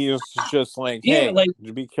 like he was just like, yeah, "Hey, like,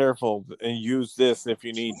 be careful and use this if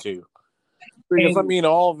you need to." Because I and mean,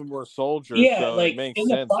 all of them were soldiers, yeah, so it like makes in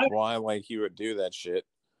the sense fire, why like he would do that shit.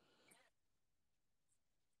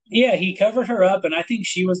 yeah, he covered her up, and I think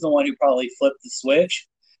she was the one who probably flipped the switch.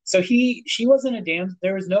 So she wasn't a damsel.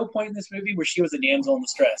 There was no point in this movie where she was a damsel in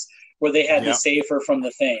distress, where they had to Yep. save her from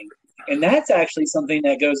the thing, and that's actually something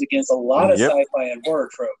that goes against a lot of Yep. sci-fi and horror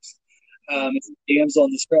tropes. It's a damsel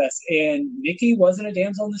in distress, and Nikki wasn't a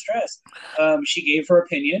damsel in distress. She gave her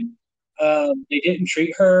opinion. They didn't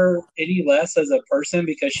treat her any less as a person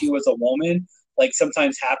because she was a woman, like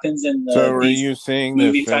sometimes happens in So, are these you saying that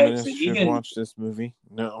movie types, feminists and should even watch this movie?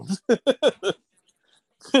 No.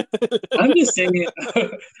 I'm just saying,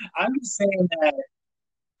 I'm just saying that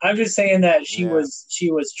I'm just saying that Yeah.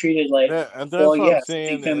 she was treated like, well, That's what I'm yes, I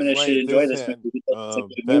think saying. Is feminists should like enjoy this this had movie because it's a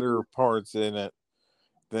good better movie. parts in it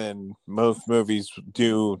than most movies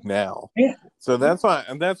do now. Yeah, So that's why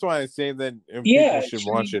I say that people yeah, should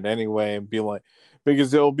watch it anyway and be like,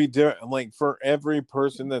 because it'll be like for every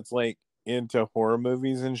person that's like into horror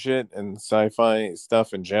movies and shit and sci-fi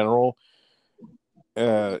stuff in general.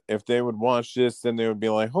 If they would watch this, then they would be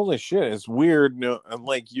like, "Holy shit, it's weird!" No, and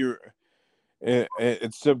like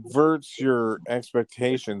it subverts your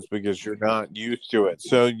expectations because you're not used to it.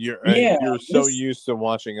 So yeah, you're so this, used to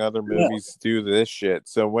watching other yeah, movies do this shit.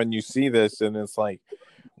 So when you see this, and it's like,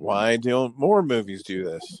 why don't more movies do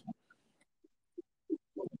this?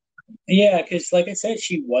 yeah, because like I said,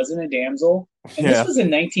 she wasn't a damsel, and this Yeah, was in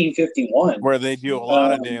 1951. where they do a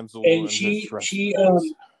lot of And damsel in distress she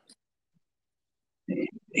movies.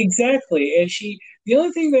 exactly, and the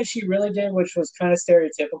only thing that she really did, which was kind of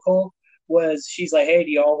stereotypical, was she's like, "Hey,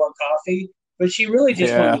 do y'all want coffee?" But she really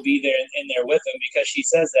just wanted Yeah, to be there in there with him because she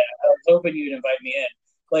says that I was hoping you'd invite me in.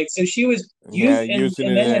 Like, so she was yeah, used, using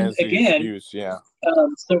and it then as the again, excuse. Yeah,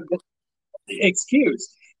 so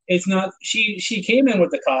excuse. It's not she came in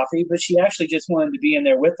with the coffee, but she actually just wanted to be in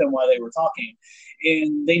there with them while they were talking,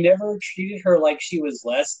 and they never treated her like she was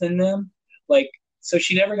less than them. Like, so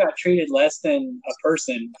she never got treated less than a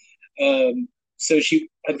person. So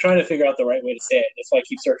I'm trying to figure out the right way to say it. That's why I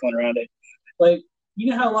keep circling around it. Like, you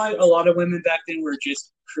know how a lot of women back then were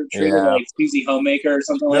just treated yeah. like Susie Homemaker or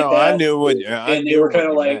something like No, that, I and they knew were what kind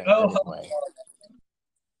of you like, meant oh, anyway.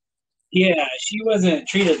 yeah, she wasn't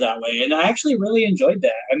treated that way, and I actually really enjoyed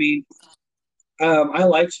that. I mean, I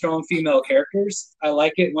like strong female characters. I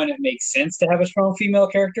like it when it makes sense to have a strong female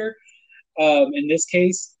character. In this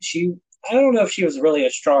case, I don't know if she was really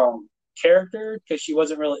a strong character because she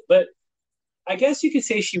wasn't really, but I guess you could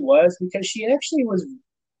say she was because she actually was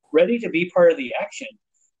ready to be part of the action.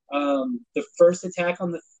 The first attack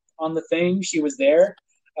on the thing, she was there.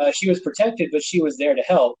 She was protected, but she was there to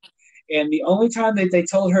help. And the only time that they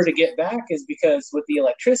told her to get back is because with the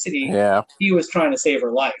electricity, Yeah, he was trying to save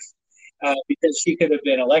her life because she could have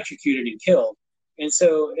been electrocuted and killed. And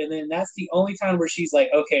then that's the only time where she's like,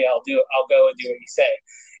 okay, I'll do it. I'll go and do what you say.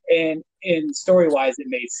 And in story wise, it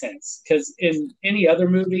made sense because in any other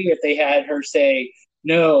movie, if they had her say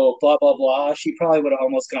no, blah blah blah, she probably would have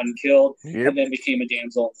almost gotten killed yep. and then became a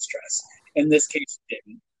damsel in distress. In this case, she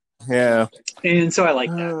didn't. Yeah. And so I like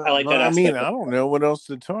that. I like But that I mean, aspect of I it. don't know what else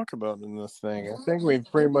to talk about in this thing. I think we've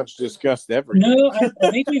pretty much discussed everything. No, I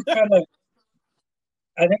think we've kind of.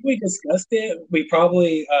 I think we discussed it. We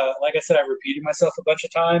probably, like I said, I repeated myself a bunch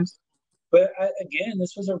of times. But again,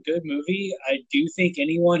 this was a good movie. I do think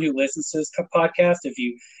anyone who listens to this podcast, if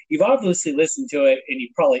you've obviously listened to it, and you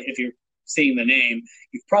probably, if you're seeing the name,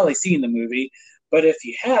 you've probably seen the movie. But if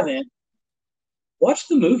you haven't, watch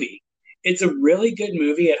the movie. It's a really good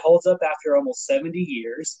movie. It holds up after almost 70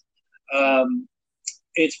 years. Um,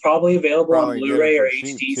 it's probably available on Probably get it Blu-ray or for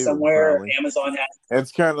cheap HD too. somewhere. Probably. Amazon has.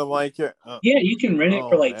 It's kind of like it. Yeah, you can rent it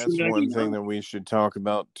for Oh, like two that's ninety one thing nine. that we should talk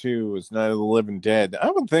about too. Is Night of the Living Dead.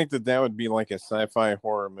 I would think that would be like a sci-fi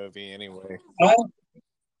horror movie anyway.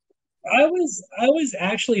 I was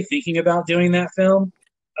actually thinking about doing that film.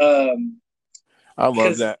 Um, I love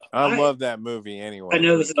because that. I love that movie anyway. I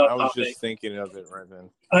know this is off I was topic. just thinking of it right then.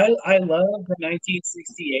 I love the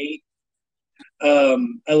 1968. I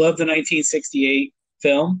love the 1968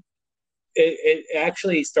 film. It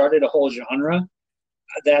actually started a whole genre.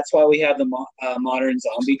 That's why we have the modern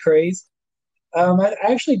zombie craze. I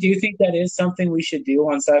actually do think that is something we should do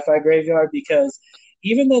on Sci-Fi Graveyard because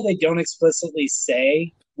even though they don't explicitly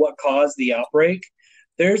say what caused the outbreak,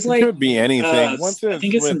 there's It could be anything. Once I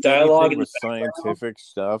think it's it's some with dialogue anything in the with background. scientific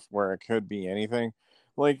stuff where it could be anything.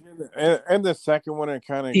 Like, and the second one, it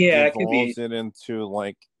kind of Yeah, it could be. devolves it into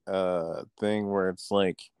like a thing where it's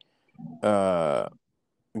like uh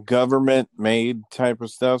government made type of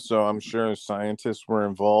stuff. So I'm sure scientists were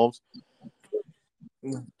involved.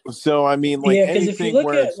 So I mean, like Yeah, because if you anything look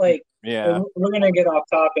where at it's like, yeah, we're gonna get off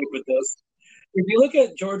topic with this. If you look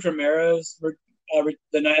at George Romero's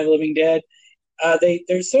The Night of the Living Dead,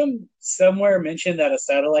 there's somewhere mentioned that a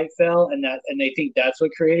satellite fell and they think that's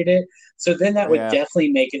what created it. So then that would yeah.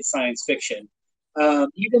 definitely make it science fiction,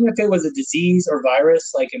 even if it was a disease or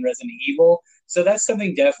virus like in Resident Evil. So that's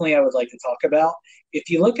something definitely I would like to talk about. If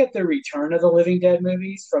you look at the Return of the Living Dead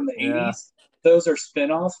movies from the Yeah. 80s, those are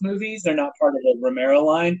spin-off movies. They're not part of the Romero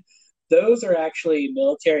line. Those are actually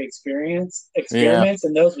military experiments,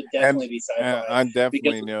 and those would definitely be sci-fi I because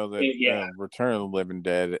definitely know that yeah, Return of the Living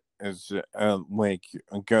Dead is like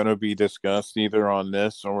gonna be discussed either on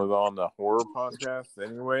this or on the horror podcast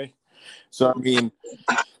anyway. So I mean,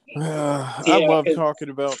 I yeah. love 'Cause talking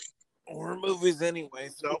about horror movies anyway.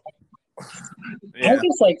 So I yeah,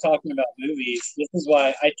 just like talking about movies. This is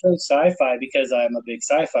why I chose sci-fi because I'm a big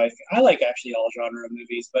sci-fi. I like actually all genre of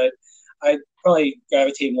movies, but I probably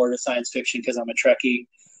gravitate more to science fiction because I'm a Trekkie.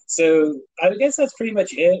 So I guess that's pretty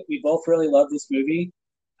much it. We both really love this movie.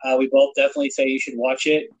 We both definitely say you should watch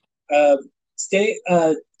it. Uh,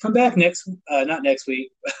 come back not next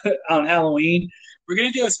week, on Halloween. We're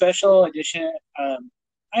gonna do a special edition.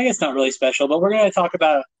 I guess not really special, but we're gonna talk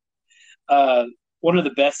about uh, one of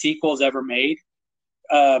the best sequels ever made.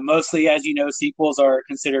 Mostly, as you know, sequels are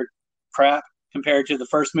considered crap compared to the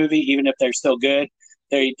first movie, even if they're still good.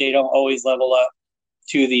 They don't always level up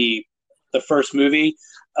to the first movie.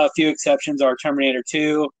 A few exceptions are Terminator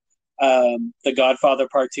 2, The Godfather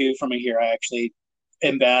Part 2. From here, I actually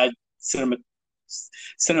am bad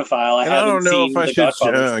cinephile. I and I haven't don't know if seen I the should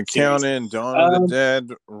Godfather count series. in Dawn of the Dead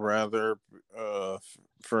rather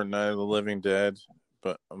for Night of the Living Dead,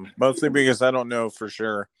 but mostly because I don't know for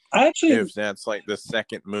sure I actually, if that's like the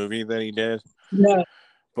second movie that he did. yeah,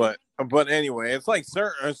 But anyway, it's like it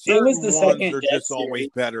was certain the ones second are Dead just always series.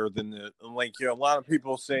 better than the like. A lot of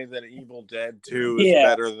people say that Evil Dead 2 is Yeah,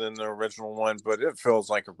 better than the original one, but it feels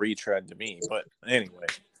like a retread to me. But anyway,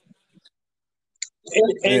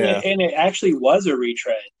 yeah, and it actually was a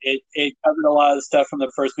retread. It covered a lot of the stuff from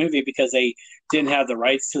the first movie because they didn't have the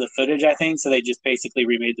rights to the footage, I think, so they just basically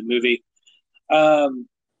remade the movie.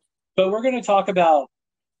 But we're going to talk about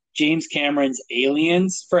James Cameron's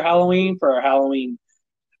Aliens for Halloween for our Halloween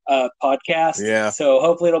podcast. yeah. So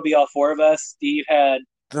hopefully it'll be all four of us. Steve had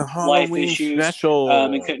The life Halloween issues and special.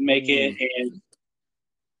 couldn't make it, and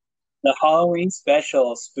the Halloween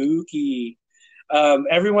special, spooky.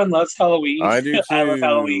 Everyone loves Halloween. I do I love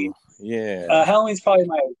Halloween. too. Yeah, Halloween's probably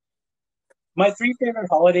my three favorite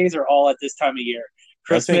holidays are all at this time of year: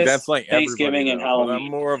 I think Christmas, that's like everybody Thanksgiving, and though. But I'm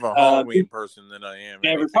Halloween. more of a Uh, Halloween person than I am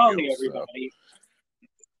anything Probably else. So everybody.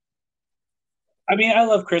 I mean, I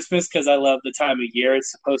love Christmas because I love the time of year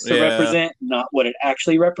it's supposed to yeah, represent, not what it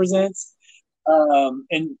actually represents. And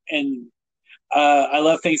I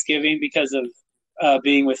love Thanksgiving because of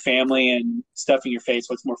being with family and stuffing your face.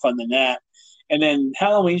 What's more fun than that? And then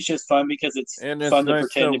Halloween's just fun because it's and it's fun to nice to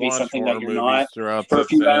pretend to be watch something that horror you're movies not throughout for the a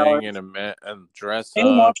few thing hours. and dress And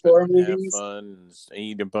up watch horror and have movies. fun and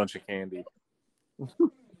eat a bunch of candy.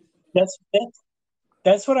 That's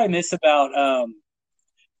that's what I miss about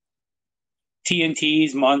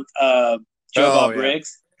TNT's Joe Bob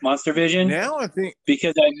Briggs Monster Vision. Now I think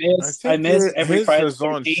because I miss every his Friday is the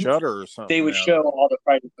 13th. on Shudder or something. They would show all the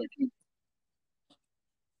Friday the 13th.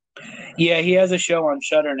 Yeah, he has a show on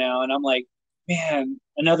Shudder now, and I'm like, man,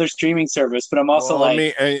 another streaming service. But I'm also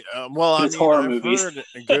horror movies. I've heard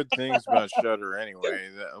good things about Shudder anyway.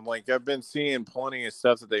 Like I've been seeing plenty of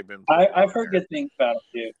stuff that they've been. I've heard good things about it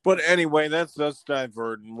too. But anyway, that's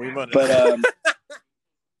diverting.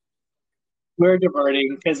 We're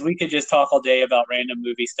diverting because we could just talk all day about random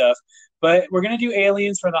movie stuff. But we're gonna do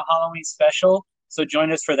Aliens for the Halloween special, so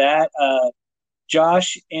join us for that.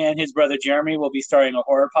 Josh and his brother Jeremy will be starting a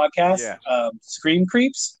horror podcast, Scream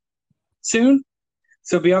Creeps, soon.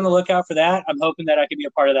 So be on the lookout for that. I'm hoping that I can be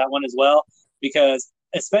a part of that one as well, because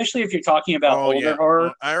especially if you're talking about older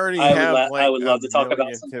horror, I would love to talk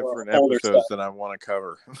about some different older episodes stuff that I want to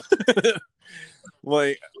cover.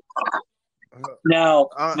 Now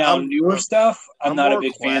newer stuff I'm not a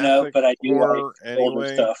big fan of, but I do like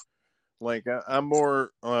older stuff. Like I'm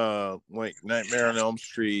more like Nightmare on Elm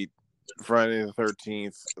Street, Friday the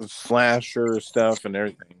 13th, slasher stuff and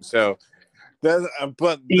everything. So that's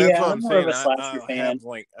what I'm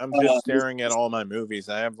saying. I'm just staring at all my movies.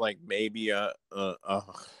 I have like maybe at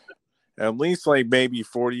least like maybe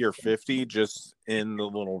 40 or 50 just in the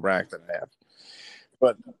little rack that I have.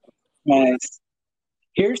 But nice.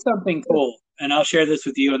 Here's something cool, and I'll share this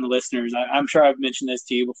with you and the listeners. I'm sure I've mentioned this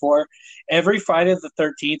to you before. Every Friday the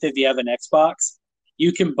 13th, if you have an Xbox,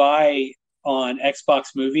 you can buy on Xbox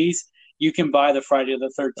Movies. You can buy the Friday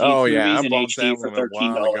the 13th movies in HD for $13. A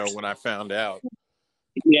while ago when I found out.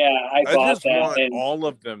 Yeah, I bought that. Want all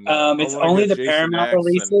of them. It's only the Paramount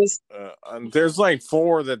releases. There's like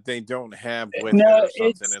 4 that they don't have with it or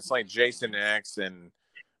something. It's like Jason X and.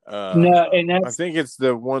 I think it's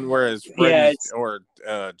the one where it's Freddy or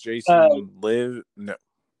Jason Live. No,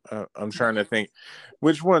 I'm trying to think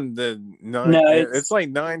which one. It's like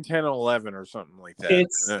 9, 10, 11 or something like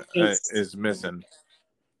that. Is missing.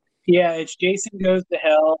 Yeah, it's Jason Goes to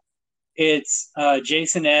Hell. It's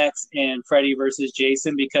Jason X and Freddy versus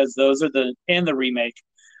Jason, because those are the remake.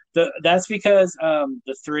 That's because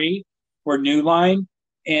the 3 were New Line.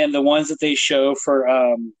 And the ones that they show for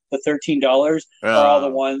the $13 are all the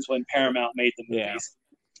ones when Paramount made the movies.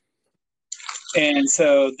 Yeah. And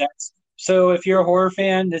so if you're a horror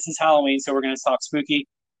fan, this is Halloween, so we're going to talk spooky.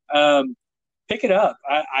 Pick it up.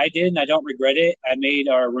 I did, and I don't regret it. I made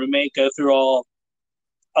our roommate go through all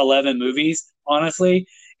 11 movies, honestly,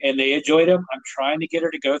 and they enjoyed them. I'm trying to get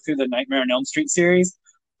her to go through the Nightmare on Elm Street series,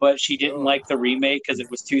 but she didn't like the remake because it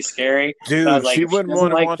was too scary. Dude, so she wouldn't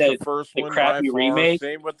want to watch the first one. The crappy remake.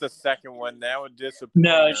 Same with the second one. That would disappoint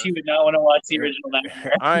her. She would not want to watch the original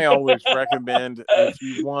Nightmare. I always recommend, if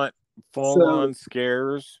you want full-on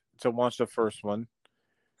scares, to watch the first one.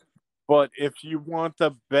 But if you want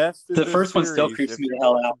the best, the first one still creeps me the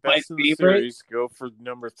hell out. My favorite. Go for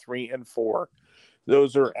number 3 and 4.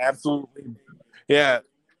 Those are absolutely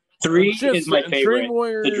 3 is my favorite.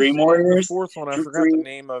 The Dream Warriors. The fourth one, I forgot the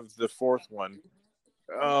name of the fourth one.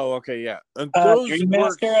 Oh, okay, yeah. And those Dream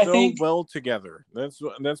Master, work so well together. That's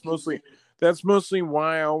mostly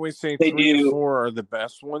why I always say 3 and 4 are the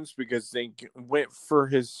best ones, because they went for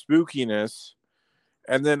his spookiness,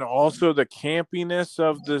 and then also the campiness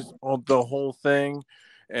of the whole thing,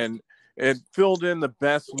 and it filled in the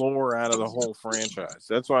best lore out of the whole franchise.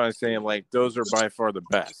 That's why I'm saying like those are by far the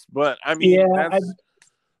best. But I mean,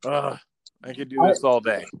 I could do this all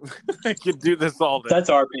day. I could do this all day. That's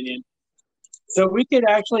our opinion. So we could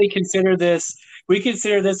actually consider this. We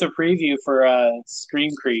consider this a preview for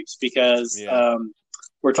Scream Creeps, because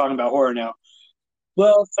we're talking about horror now.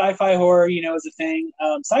 Well, sci-fi horror, is a thing.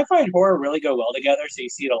 Sci-fi and horror really go well together, so you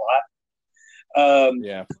see it a lot.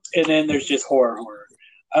 And then there's just horror.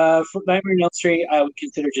 For Nightmare on Elm Street, I would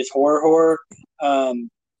consider just horror.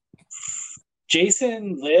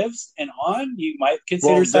 Jason Lives and On, you might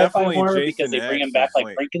consider sci-fi horror, Jason because they bring X him back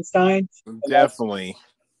like Frankenstein. Definitely.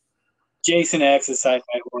 Jason X is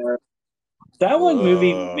sci-fi horror. That one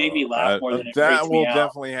movie made me laugh more than it freaked me out. That will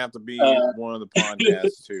definitely have to be one of the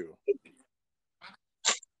podcasts too.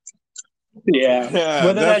 Yeah,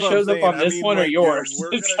 whether that shows up on this one or yours.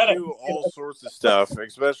 We're gonna do all sorts of stuff,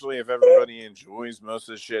 especially if everybody enjoys most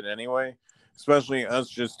of the shit anyway. Especially us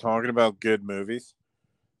just talking about good movies.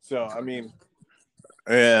 So I mean,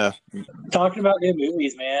 talking about good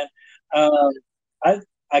movies, man.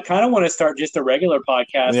 I kind of want to start just a regular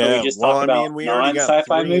podcast where we just talk about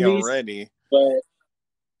non-sci-fi movies.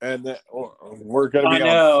 And then, we're going to be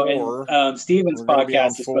on 4. And Steven's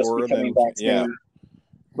podcast is supposed to be coming back soon. Yeah.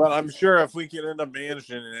 But I'm sure if we can end up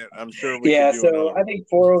managing it, I'm sure we can do so I think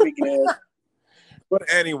 4 will be good. But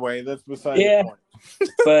anyway, that's beside Yeah. the point.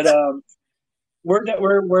 But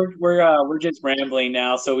we're just rambling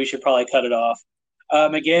now, so we should probably cut it off.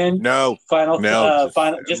 Again, No, final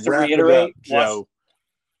just to wrap it reiterate, up, Joe.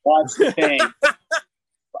 watch The Thing.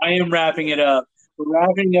 I am wrapping it up. We're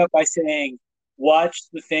wrapping it up by saying, watch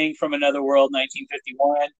The Thing from Another World,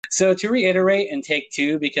 1951. So to reiterate and take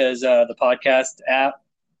two, because the podcast app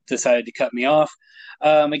decided to cut me off.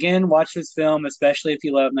 Again, watch this film, especially if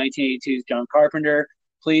you love 1982's John Carpenter.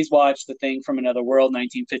 Please watch The Thing from Another World,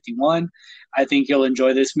 1951. I think you'll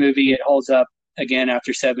enjoy this movie. It holds up, again,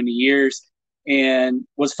 after 70 years and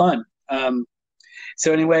was fun.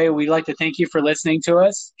 So anyway, we'd like to thank you for listening to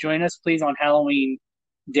us. Join us, please, on Halloween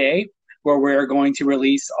Day, where we're going to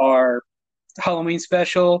release our Halloween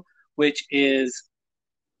special, which is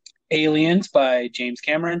Aliens by James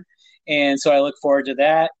Cameron. And so I look forward to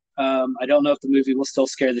that. I don't know if the movie will still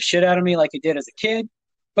scare the shit out of me like it did as a kid,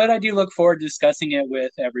 but I do look forward to discussing it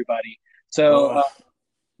with everybody. So,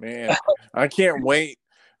 man, I can't wait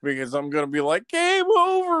because I'm going to be like, game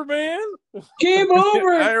over, man. Game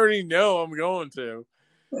over. I already know I'm going to.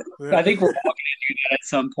 I think we're all going to do that at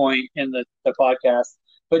some point in the podcast.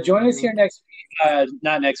 But join us here next week.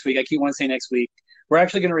 Not next week. I keep wanting to say next week. We're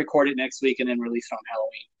actually going to record it next week and then release it on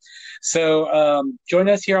Halloween. So join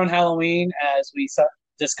us here on Halloween as we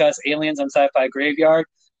discuss Aliens on Sci-Fi Graveyard.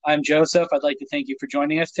 I'm Joseph. I'd like to thank you for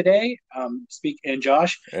joining us today. And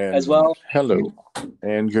Josh as well. Hello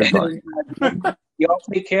and goodbye. You all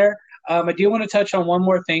take care. I do want to touch on one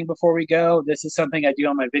more thing before we go. This is something I do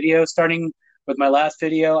on my video, starting with my last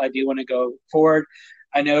video. I do want to go forward.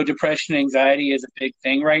 I know depression and anxiety is a big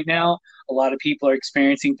thing right now. A lot of people are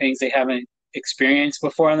experiencing things they haven't experienced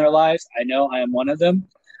before in their lives. I know I am one of them.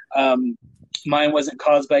 Mine wasn't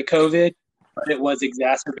caused by COVID, but it was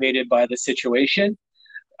exacerbated by the situation.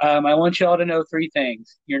 I want you all to know three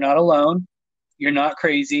things. You're not alone. You're not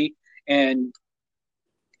crazy. And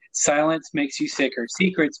silence makes you sicker.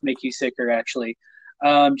 Secrets make you sicker, actually.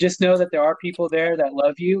 Just know that there are people there that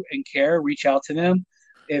love you and care. Reach out to them.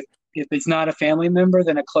 If it's not a family member,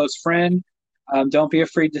 then a close friend. Don't be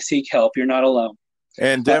afraid to seek help. You're not alone.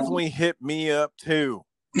 And definitely hit me up, too.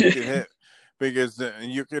 Because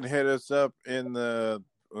you can hit us up in the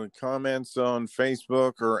comments on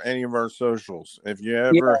Facebook or any of our socials. If you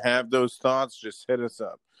ever have those thoughts, just hit us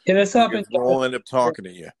up. Hit us up, and we'll end up talking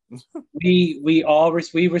to you.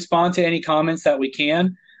 we respond to any comments that we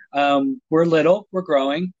can. We're little, we're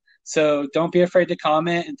growing, so don't be afraid to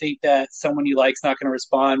comment and think that someone you like is not going to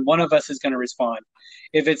respond. One of us is going to respond.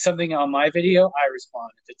 If it's something on my video, I respond.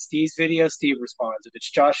 If it's Steve's video, Steve responds. If it's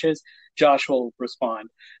Josh's, Josh will respond.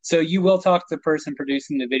 So you will talk to the person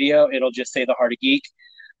producing the video. It'll just say The Heart of Geek.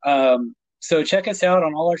 So check us out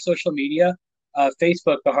on all our social media.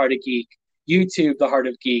 Facebook, The Heart of Geek. YouTube, The Heart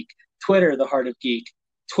of Geek. Twitter, The Heart of Geek.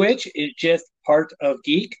 Twitch is just Heart of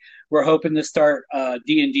Geek. We're hoping to start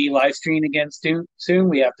D&D live stream again soon.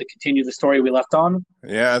 We have to continue the story we left on.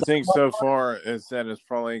 Yeah, I think so far is that it's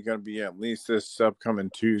probably going to be at least this upcoming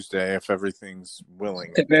Tuesday if everything's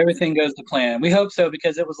willing. If everything goes to plan. We hope so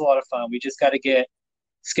because it was a lot of fun. We just got to get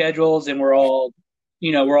schedules and we're all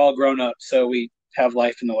grown up, so we have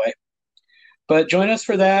life in the way. But join us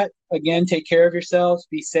for that. Again, take care of yourselves.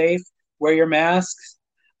 Be safe. Wear your masks.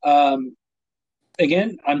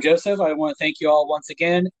 Again, I'm Joseph. I want to thank you all once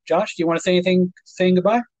again. Josh, do you want to say anything saying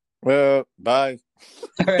goodbye? Well, bye.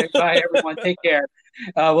 All right. Bye, everyone. Take care.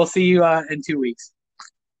 We'll see you in 2 weeks.